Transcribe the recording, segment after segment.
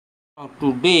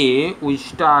Today we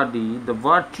study the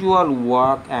virtual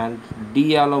work and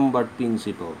D'Alembert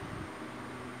principle.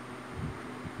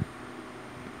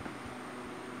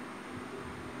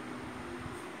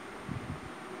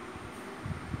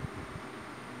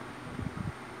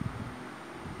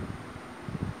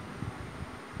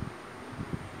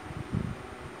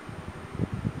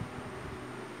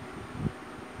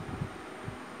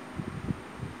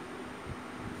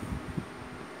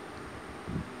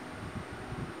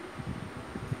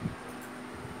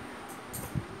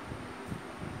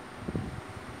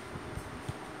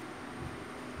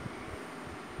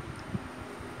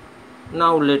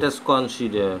 Now let us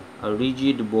consider a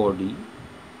rigid body.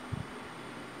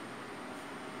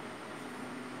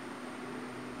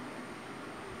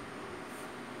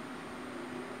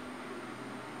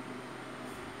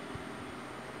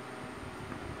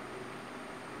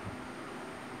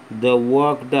 The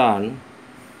work done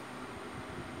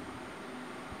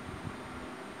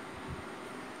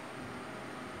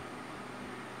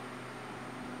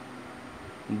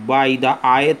by the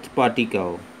ith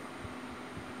particle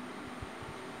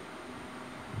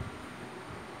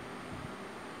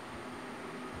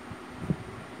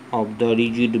of the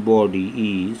rigid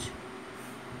body is,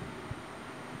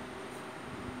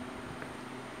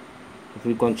 if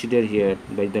we consider here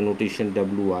by the notation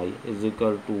Wi is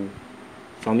equal to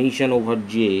summation over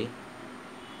j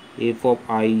f of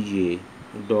ij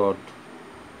dot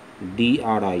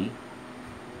dri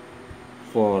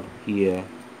for here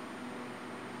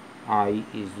I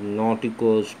is not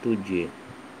equals to j,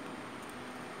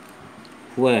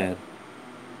 where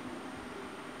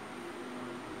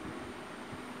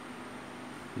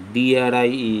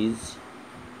dri is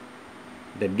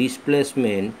the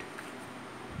displacement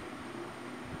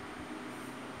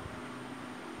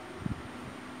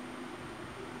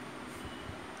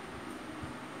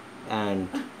and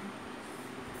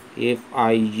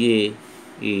Fij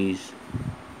is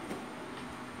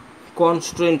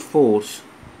constant force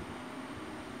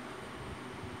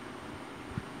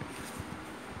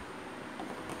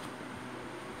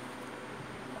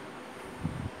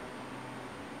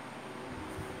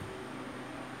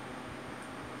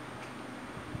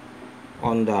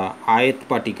on the ith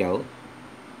particle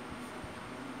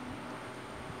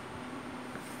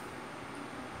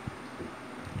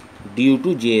due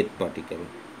to jth particle.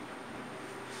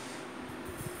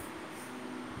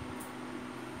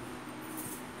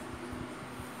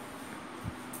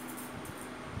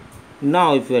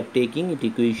 Now if we are taking it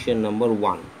equation number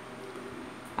 1,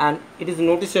 and it is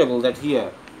noticeable that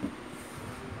here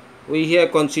we here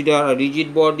consider a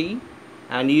rigid body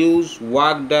and use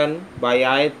work done by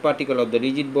ith particle of the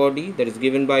rigid body, that is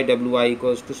given by Wi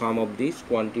equals to sum of this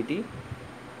quantity,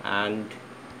 and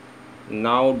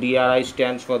now dri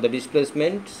stands for the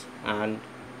displacements and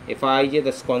Fij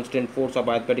the constant force of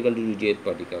ith particle due to jth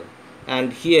particle.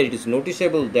 And here it is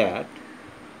noticeable that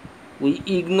we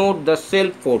ignored the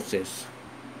self forces.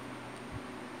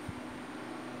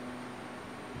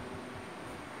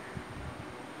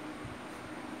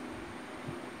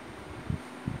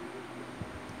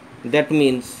 That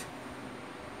means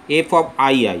f of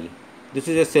ii, this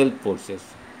is a self forces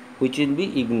which will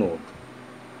be ignored.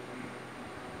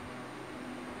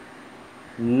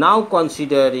 Now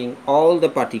considering all the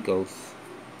particles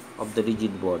of the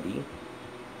rigid body,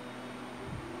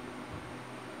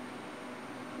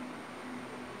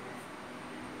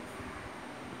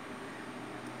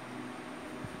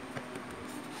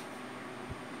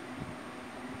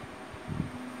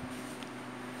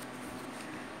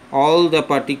 all the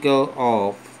particle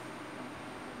of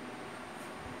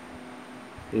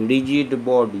rigid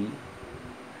body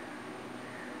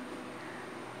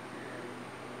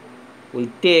we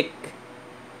take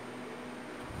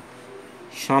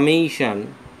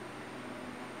summation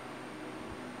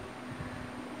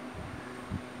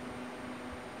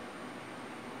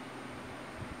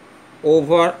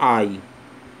over I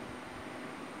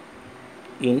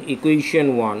in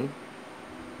equation 1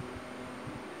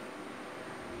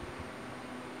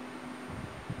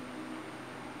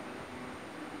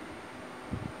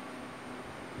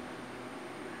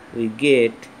 we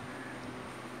get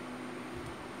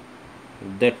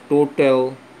the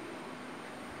total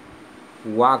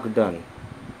work done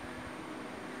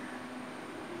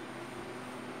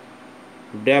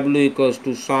W equals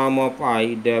to sum of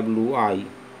I Wi.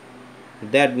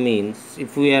 That means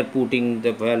if we are putting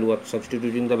the value of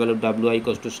substituting the value of Wi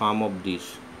equals to sum of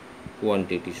this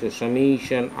quantity, so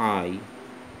summation I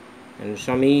and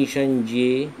summation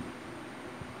j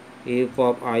f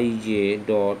of ij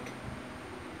dot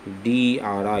dri,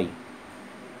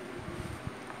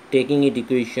 taking it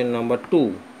equation number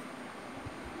 2,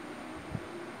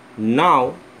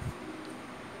 Now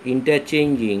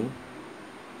interchanging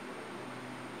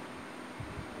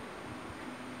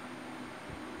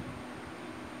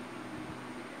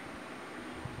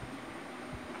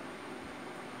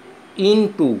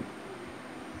into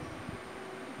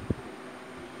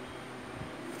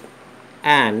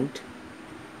and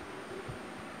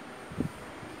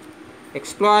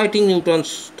exploiting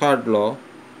Newton's third law,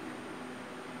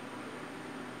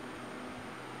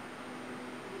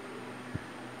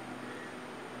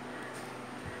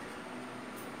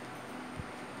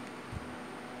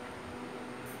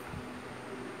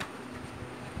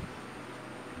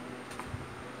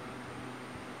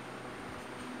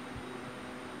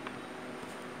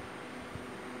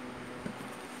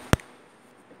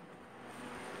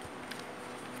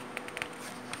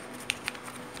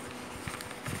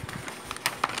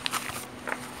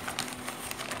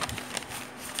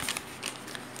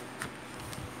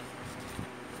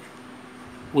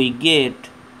 we get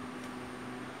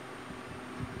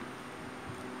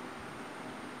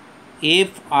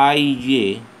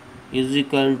Fij is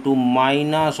equal to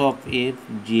minus of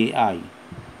Fji.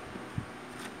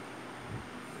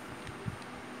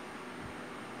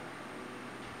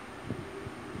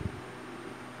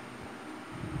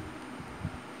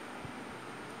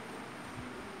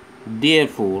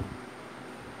 Therefore,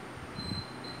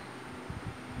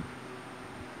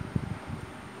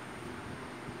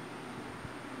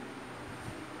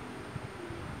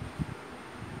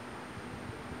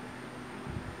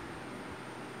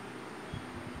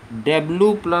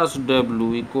 W plus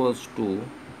W equals to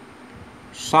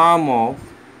sum of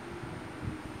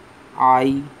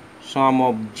I, sum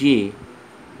of j,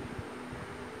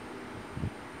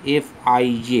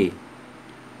 Fij.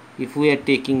 If we are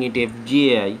taking it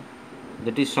Fji,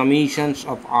 that is summations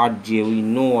of Rj, we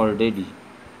know already,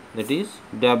 that is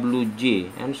Wj,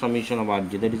 and summation of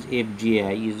Rj, that is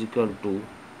Fji, is equal to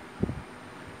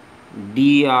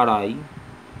Dri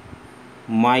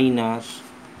minus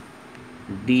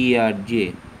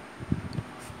Drj.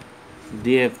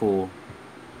 Therefore,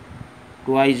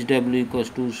 twice W equals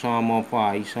to sum of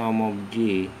I, sum of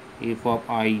j, F of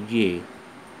Ij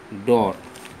dot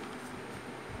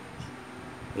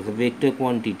is a vector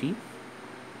quantity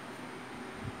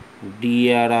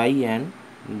Dri and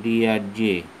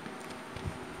Drj.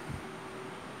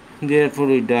 Therefore,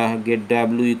 we get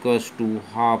W equals to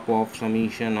half of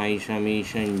summation I,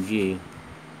 summation j,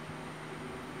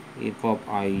 F of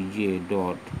Ij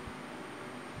dot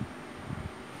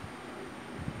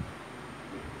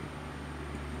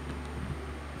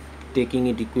taking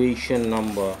it equation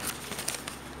number,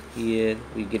 here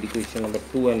we get equation number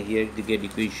 2 and here we get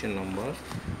equation number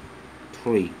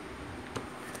 3.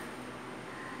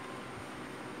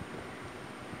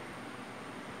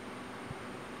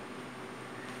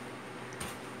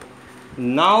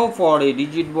 Now for a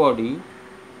rigid body,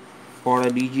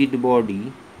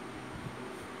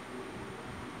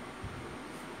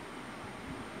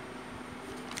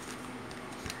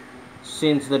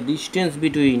 since the distance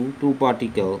between two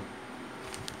particles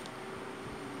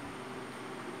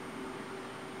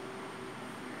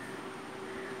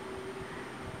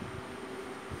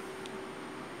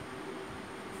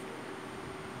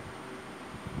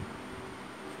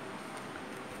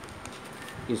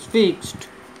is fixed,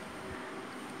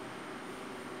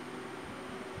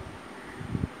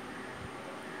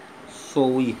 so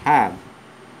we have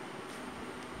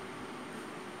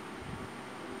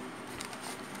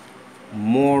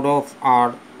mod of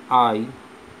Ri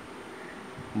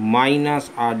minus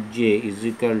Rj is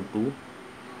equal to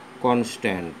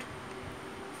constant.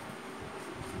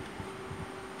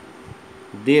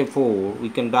 Therefore, we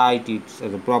can write it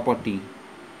as a property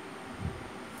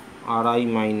Ri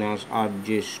minus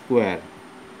Rj square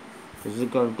is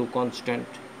equal to constant.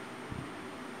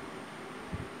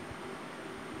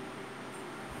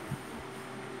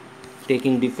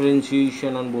 Taking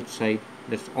differentiation on both sides,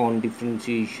 that's on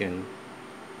differentiation,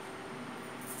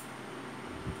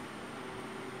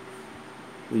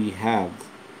 we have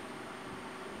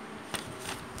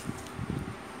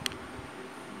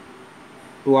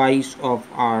twice of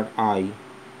Ri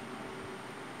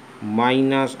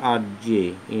minus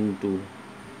Rj into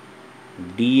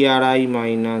Dri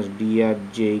minus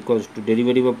Drj equals to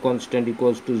derivative of constant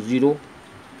equals to 0.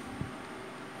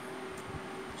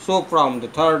 So from the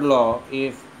third law,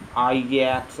 if Ij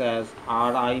acts as Ri,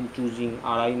 I am choosing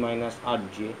Ri minus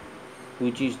Rj,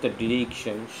 which is the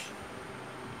directions,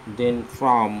 then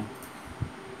from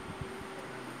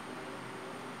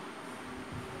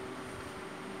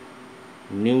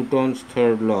Newton's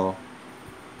third law,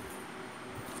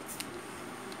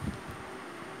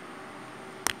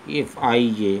 if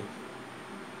Ij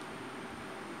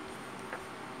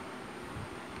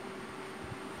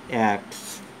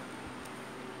acts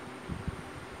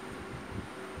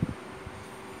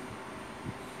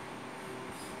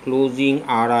closing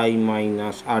Ri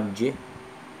minus Rj,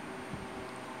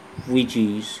 which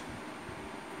is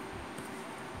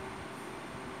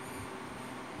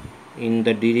in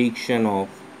the direction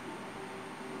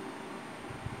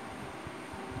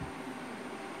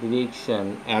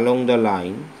along the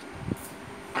line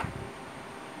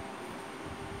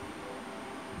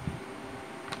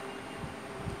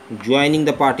joining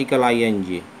the particle I and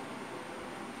j.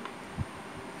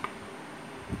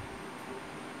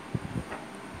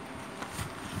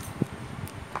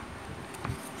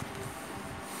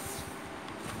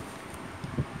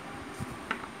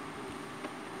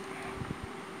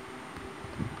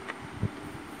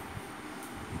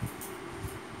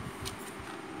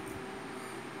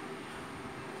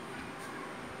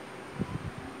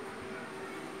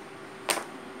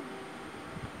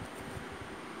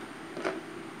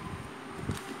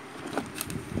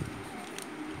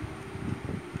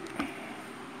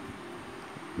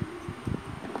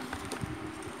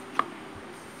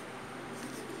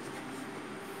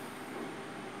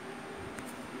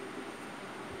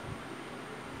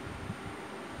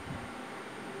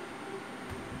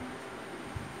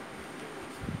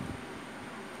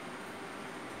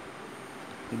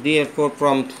 Therefore,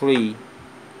 from 3,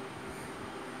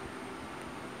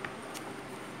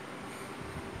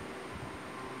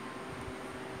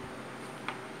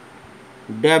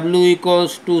 W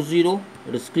equals to 0.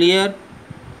 It is clear.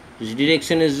 This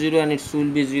direction is 0 and it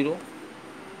will be 0.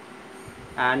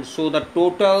 And so the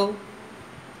total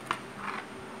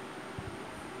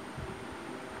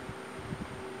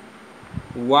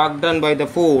work done by the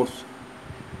force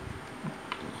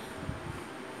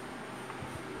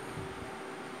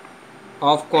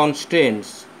of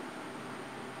constraints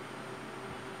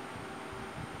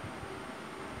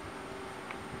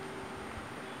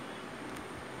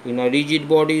in a rigid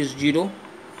body is 0.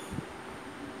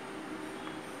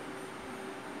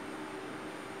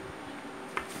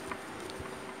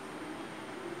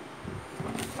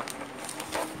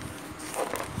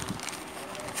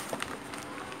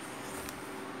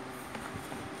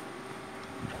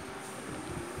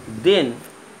 Then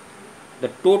the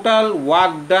total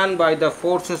work done by the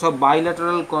forces of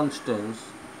bilateral constants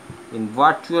in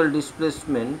virtual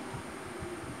displacement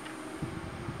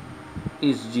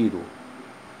is 0.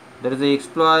 That is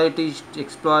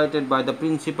exploited by the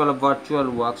principle of virtual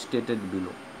work stated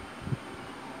below.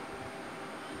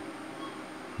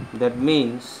 That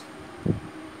means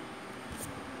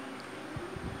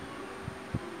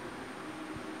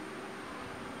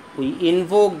we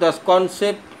invoke the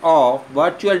concept of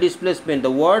virtual displacement. The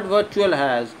word virtual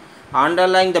has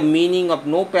underlying the meaning of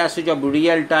no passage of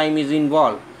real time is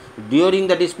involved during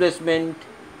the displacement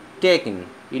taken.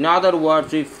 In other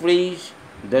words, we freeze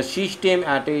the system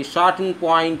at a certain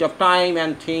point of time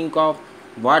and think of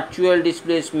virtual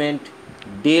displacement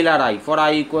del Ri for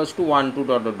I equals to 1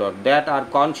 to ... that are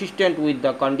consistent with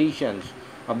the conditions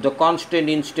of the constant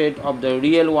instead of the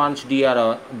real ones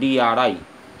dri.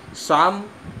 Some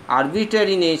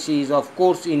arbitrariness is of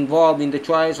course involved in the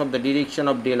choice of the direction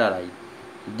of del Ri.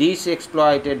 This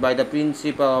exploited by the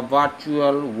principle of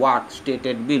virtual work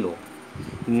stated below.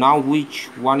 Now which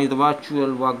one is the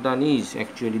virtual work done is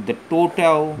actually the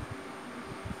total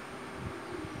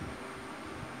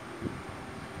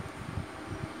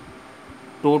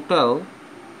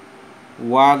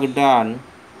work done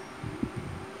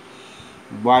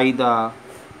by the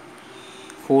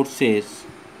forces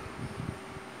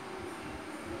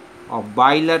of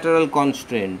bilateral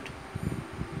constraint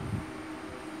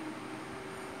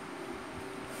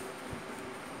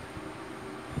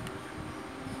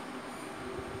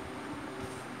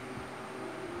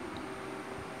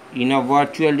in a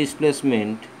virtual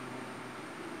displacement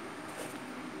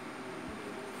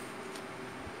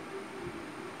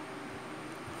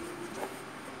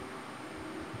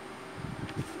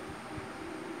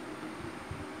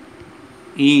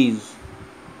is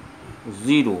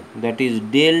 0, that is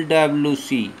del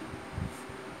WC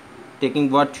taking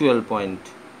virtual point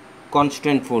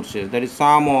constant forces, that is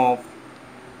sum of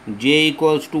J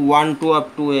equals to 1 to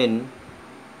up to n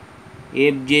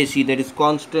FJC, that is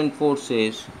constant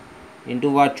forces,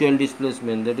 into virtual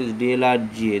displacement, that is del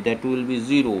Rj, that will be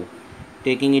 0,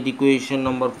 taking it equation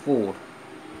number 4.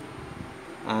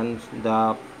 And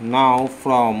now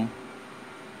from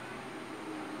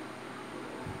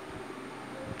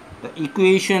the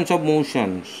equations of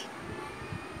motions,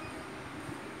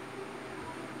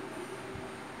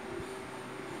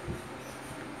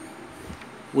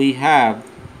 we have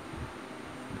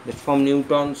that from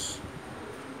Newton's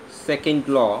second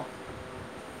law,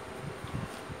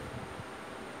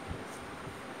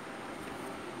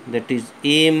 that is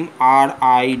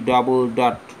MRI double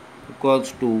dot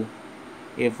equals to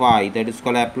Fi, that is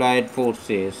called applied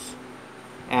forces,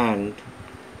 and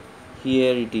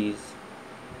here it is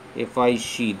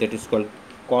FIC, that is called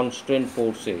constant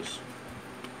forces.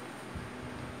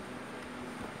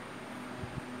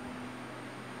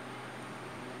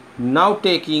 Now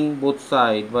taking both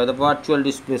sides by the virtual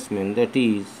displacement, that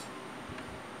is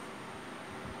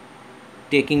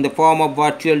taking the form of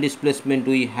virtual displacement,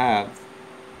 we have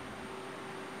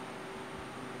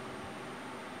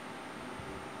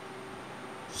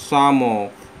sum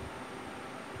of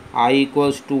I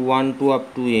equals to 1 to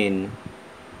up to n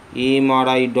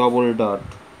MRI double dot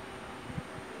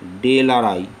del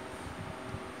Ri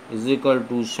is equal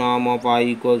to sum of I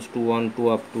equals to 1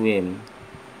 to up to m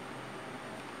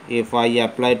Fi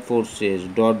applied forces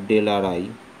dot del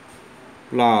Ri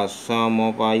plus sum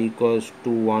of I equals to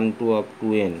 1 to up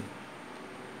to n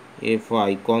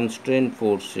Fi constant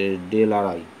forces del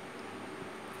Ri.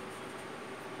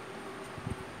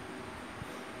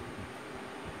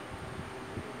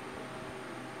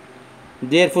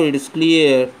 Therefore, it is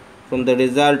clear from the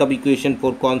result of equation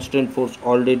for constant force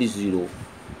already 0.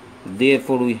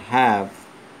 Therefore, we have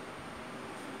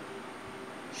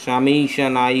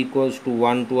summation I equals to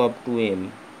 1 to up to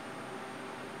m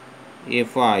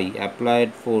Fi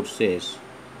applied forces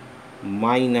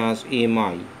minus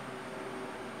mi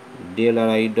del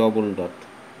Ri double dot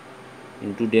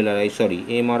into del Ri,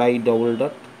 MRI double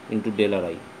dot into del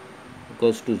Ri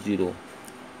equals to 0,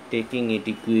 taking it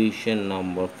equation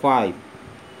number 5,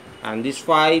 and this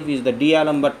 5 is the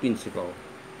D'Alembert principle.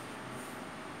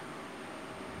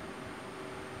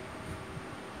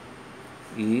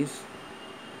 Is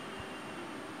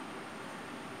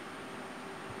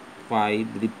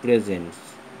 5 represents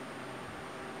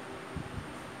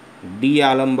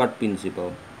D'Alembert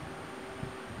principle.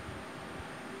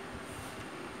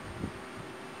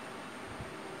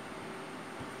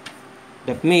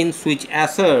 That means which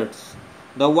asserts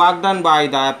the work done by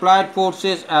the applied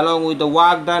forces along with the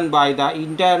work done by the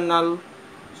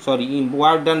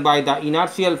work done by the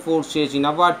inertial forces in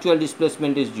a virtual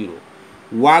displacement is 0.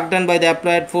 Work done by the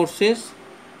applied forces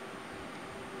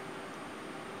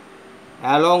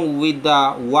along with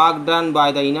the work done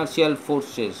by the inertial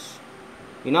forces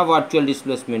in a virtual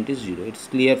displacement is 0. It's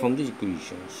clear from these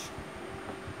equations.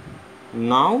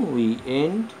 Now we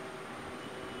end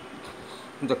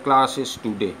the classes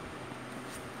today.